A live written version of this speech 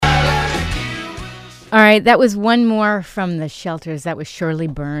All right, that was one more from the shelters. That was Shirley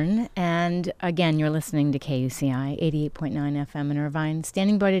Byrne. And again, you're listening to KUCI 88.9 FM in Irvine.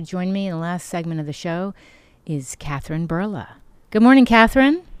 Standing by to join me in the last segment of the show is Catherine Burla. Good morning,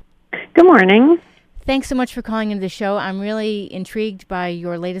 Catherine. Good morning. Thanks so much for calling into the show. I'm really intrigued by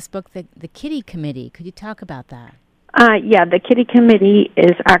your latest book, The Kitty Committee. Could you talk about that? Yeah, The Kitty Committee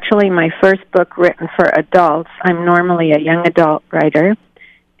is actually my first book written for adults. I'm normally a young adult writer.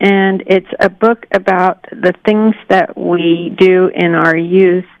 And it's a book about the things that we do in our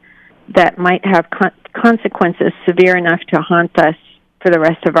youth that might have consequences severe enough to haunt us for the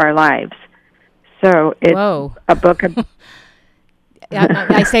rest of our lives. So it's a book of...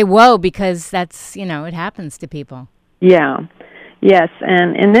 I say whoa because that's, it happens to people. Yeah. Yes,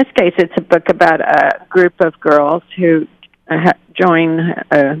 and in this case, it's a book about a group of girls who join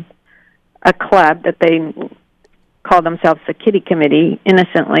a club that they call themselves the Kitty Committee,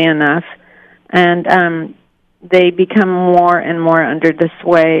 innocently enough, and they become more and more under the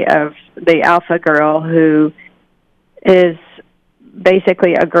sway of the alpha girl, who is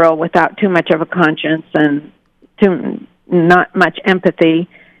basically a girl without too much of a conscience and not much empathy,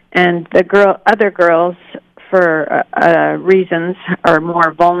 and the other girls, for reasons, are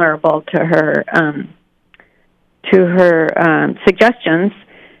more vulnerable to her suggestions,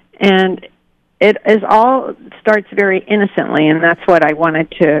 and it is all starts very innocently, and that's what I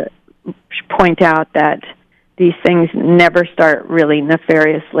wanted to point out, that these things never start really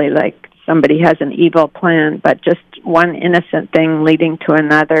nefariously, like somebody has an evil plan, but just one innocent thing leading to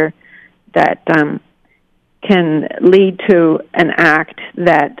another that can lead to an act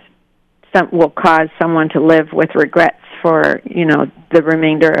that will cause someone to live with regrets for, the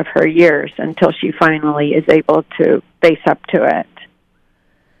remainder of her years until she finally is able to face up to it.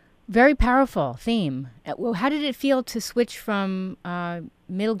 Very powerful theme. Well, how did it feel to switch from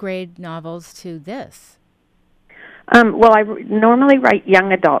middle grade novels to this? Well, I normally write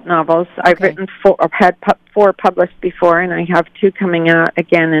young adult novels. I've written had four published before, and I have two coming out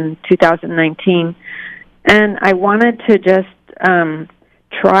again in 2019. And I wanted to just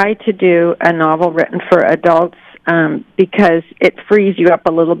try to do a novel written for adults because it frees you up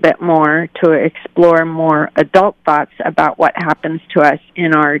a little bit more to explore more adult thoughts about what happens to us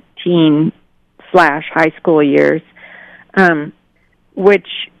in our teen/high school years, which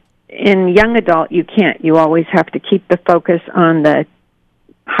in young adult you can't. You always have to keep the focus on the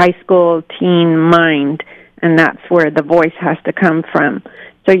high school teen mind, and that's where the voice has to come from.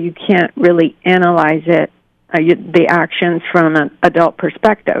 So you can't really analyze it, the actions from an adult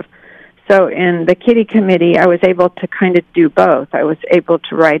perspective. So in the Kitty Committee, I was able to kind of do both. I was able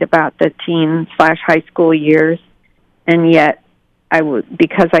to write about the teen/high school years, and yet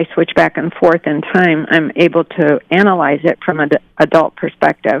because I switch back and forth in time, I'm able to analyze it from an adult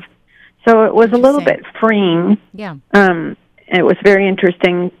perspective. So it was a little bit freeing. Yeah. It was very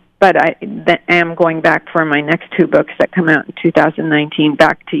interesting, but I am going back for my next two books that come out in 2019,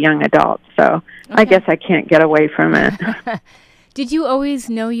 back to young adults. So I guess I can't get away from it. Did you always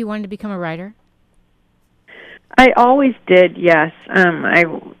know you wanted to become a writer? I always did, yes. I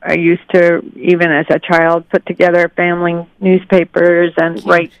used to, even as a child, put together family newspapers and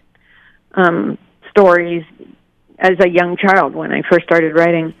write stories as a young child when I first started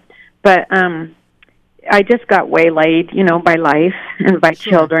writing. But I just got waylaid, by life and by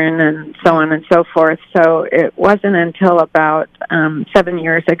children and so on and so forth. So it wasn't until about 7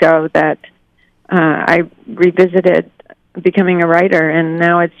 years ago that I revisited becoming a writer, and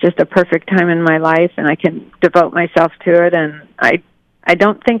now it's just a perfect time in my life, and I can devote myself to it. And I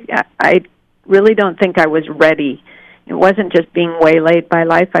really don't think I was ready. It wasn't just being waylaid by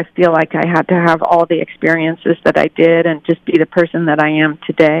life. I feel like I had to have all the experiences that I did and just be the person that I am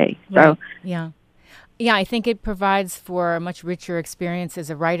today. Right. So yeah, I think it provides for a much richer experience as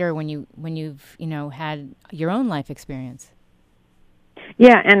a writer when you've had your own life experience.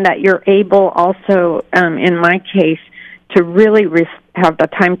 Yeah, and that you're able also, in my case, to really have the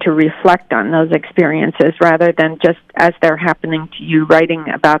time to reflect on those experiences rather than just as they're happening to you, writing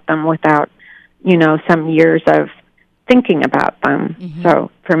about them without, some years of thinking about them. Mm-hmm. So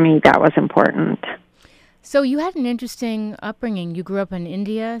for me, that was important. So you had an interesting upbringing. You grew up in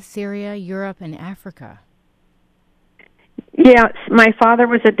India, Syria, Europe, and Africa. Yeah, my father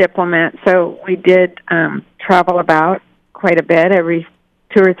was a diplomat, so we did travel about quite a bit every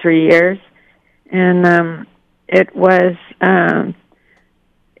 2 or 3 years. And it was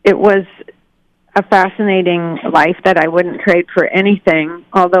a fascinating life that I wouldn't trade for anything,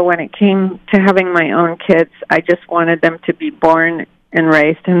 although when it came to having my own kids, I just wanted them to be born and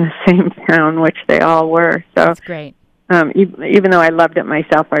raised in the same town, which they all were. So that's great. Even though I loved it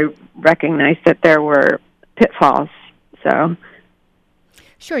myself, I recognized that there were pitfalls. So,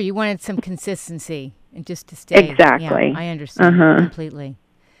 sure, you wanted some consistency and just to stay. Exactly. Yeah, I understand completely.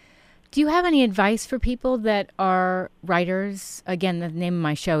 Do you have any advice for people that are writers? Again, the name of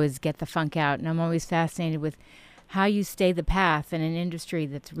my show is Get the Funk Out, and I'm always fascinated with how you stay the path in an industry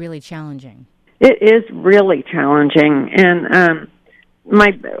that's really challenging. It is really challenging, and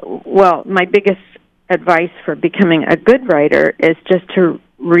my biggest advice for becoming a good writer is just to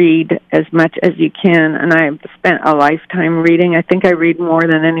read as much as you can, and I've spent a lifetime reading. I think I read more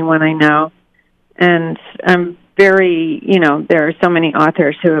than anyone I know, and I'm there are so many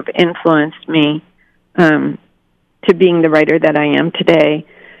authors who have influenced me to being the writer that I am today.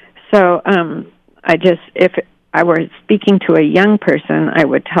 So if I were speaking to a young person, I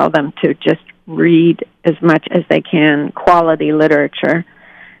would tell them to just read as much as they can, quality literature.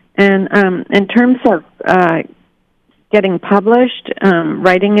 And in terms of getting published,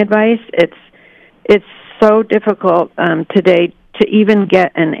 writing advice, it's so difficult today to even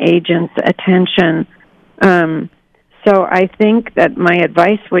get an agent's attention. So I think that my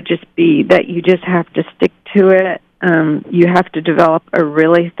advice would just be that you just have to stick to it. You have to develop a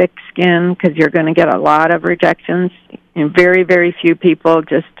really thick skin because you're going to get a lot of rejections. And very, very few people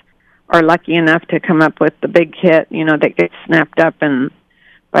just are lucky enough to come up with the big hit, that gets snapped up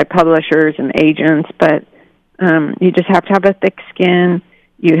by publishers and agents. But you just have to have a thick skin.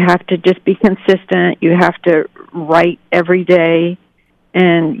 You have to just be consistent. You have to write every day.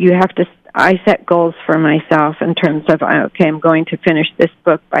 And you have to, I set goals for myself in terms of, okay, I'm going to finish this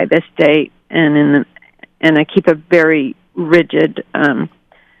book by this date, and I keep a very rigid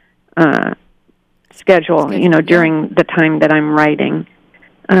schedule, during the time that I'm writing.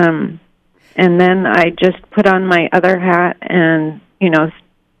 And then I just put on my other hat, and, you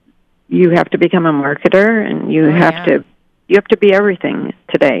have to become a marketer, and you have to be everything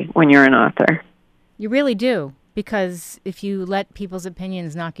today when you're an author. You really do. Because if you let people's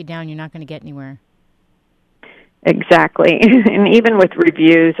opinions knock you down, you're not going to get anywhere. Exactly. And even with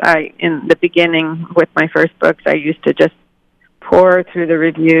reviews, in the beginning with my first books, I used to just pour through the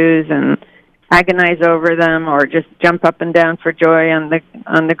reviews and agonize over them, or just jump up and down for joy on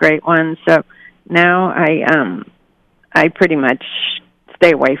the great ones. So now I pretty much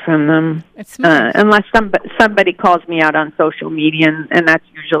stay away from them, unless somebody calls me out on social media, and that's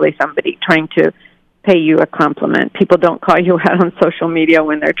usually somebody trying to pay you a compliment. People don't call you out on social media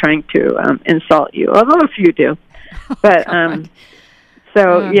when they're trying to insult you, although a few do. But I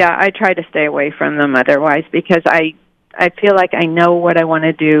try to stay away from them otherwise, because I feel like I know what I want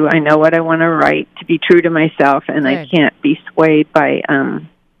to do. I know what I want to write to be true to myself, and I can't be swayed by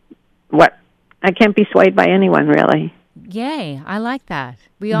I can't be swayed by anyone, really. Yay, I like that.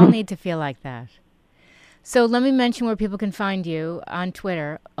 We all need to feel like that. So let me mention where people can find you on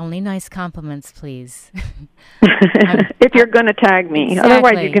Twitter. Only nice compliments, please. If you're going to tag me. Exactly.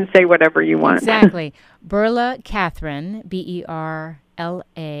 Otherwise, you can say whatever you want. Exactly. Berla Catherine, Berla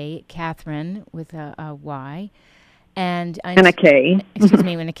Catherine with a Y. And a K. Excuse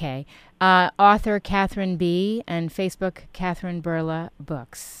me, and a K. Author Catherine B. and Facebook Catherine Berla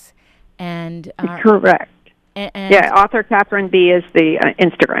Books. And correct. And author Catherine B. is the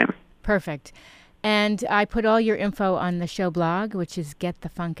Instagram. Perfect. And I put all your info on the show blog, which is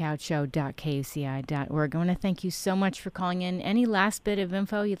getthefunkoutshow.kuci.org. I want to thank you so much for calling in. Any last bit of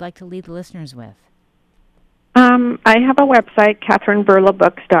info you'd like to leave the listeners with? I have a website,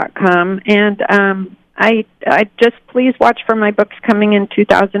 CatherineBerlaBooks.com, and I just please watch for my books coming in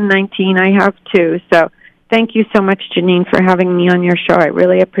 2019. I have two, so thank you so much, Janine, for having me on your show. I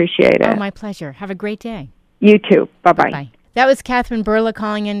really appreciate it. Oh, my pleasure. Have a great day. You too. Bye-bye. Bye. That was Catherine Berla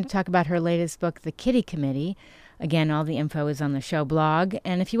calling in to talk about her latest book, The Kitty Committee. Again, all the info is on the show blog.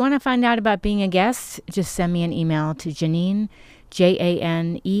 And if you want to find out about being a guest, just send me an email to Janine,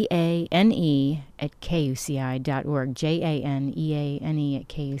 JANEANE @KUCI.org, JANEANE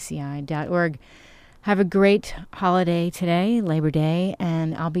 @KUCI.org. Have a great holiday today, Labor Day,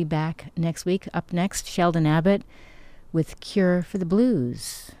 and I'll be back next week. Up next, Sheldon Abbott with Cure for the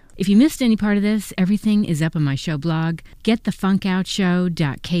Blues. If you missed any part of this, everything is up on my show blog,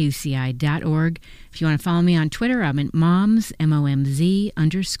 getthefunkoutshow.kuci.org. If you want to follow me on Twitter, I'm at moms, MOMZ_rock.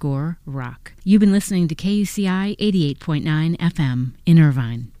 You've been listening to KUCI 88.9 FM in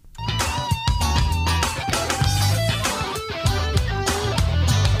Irvine.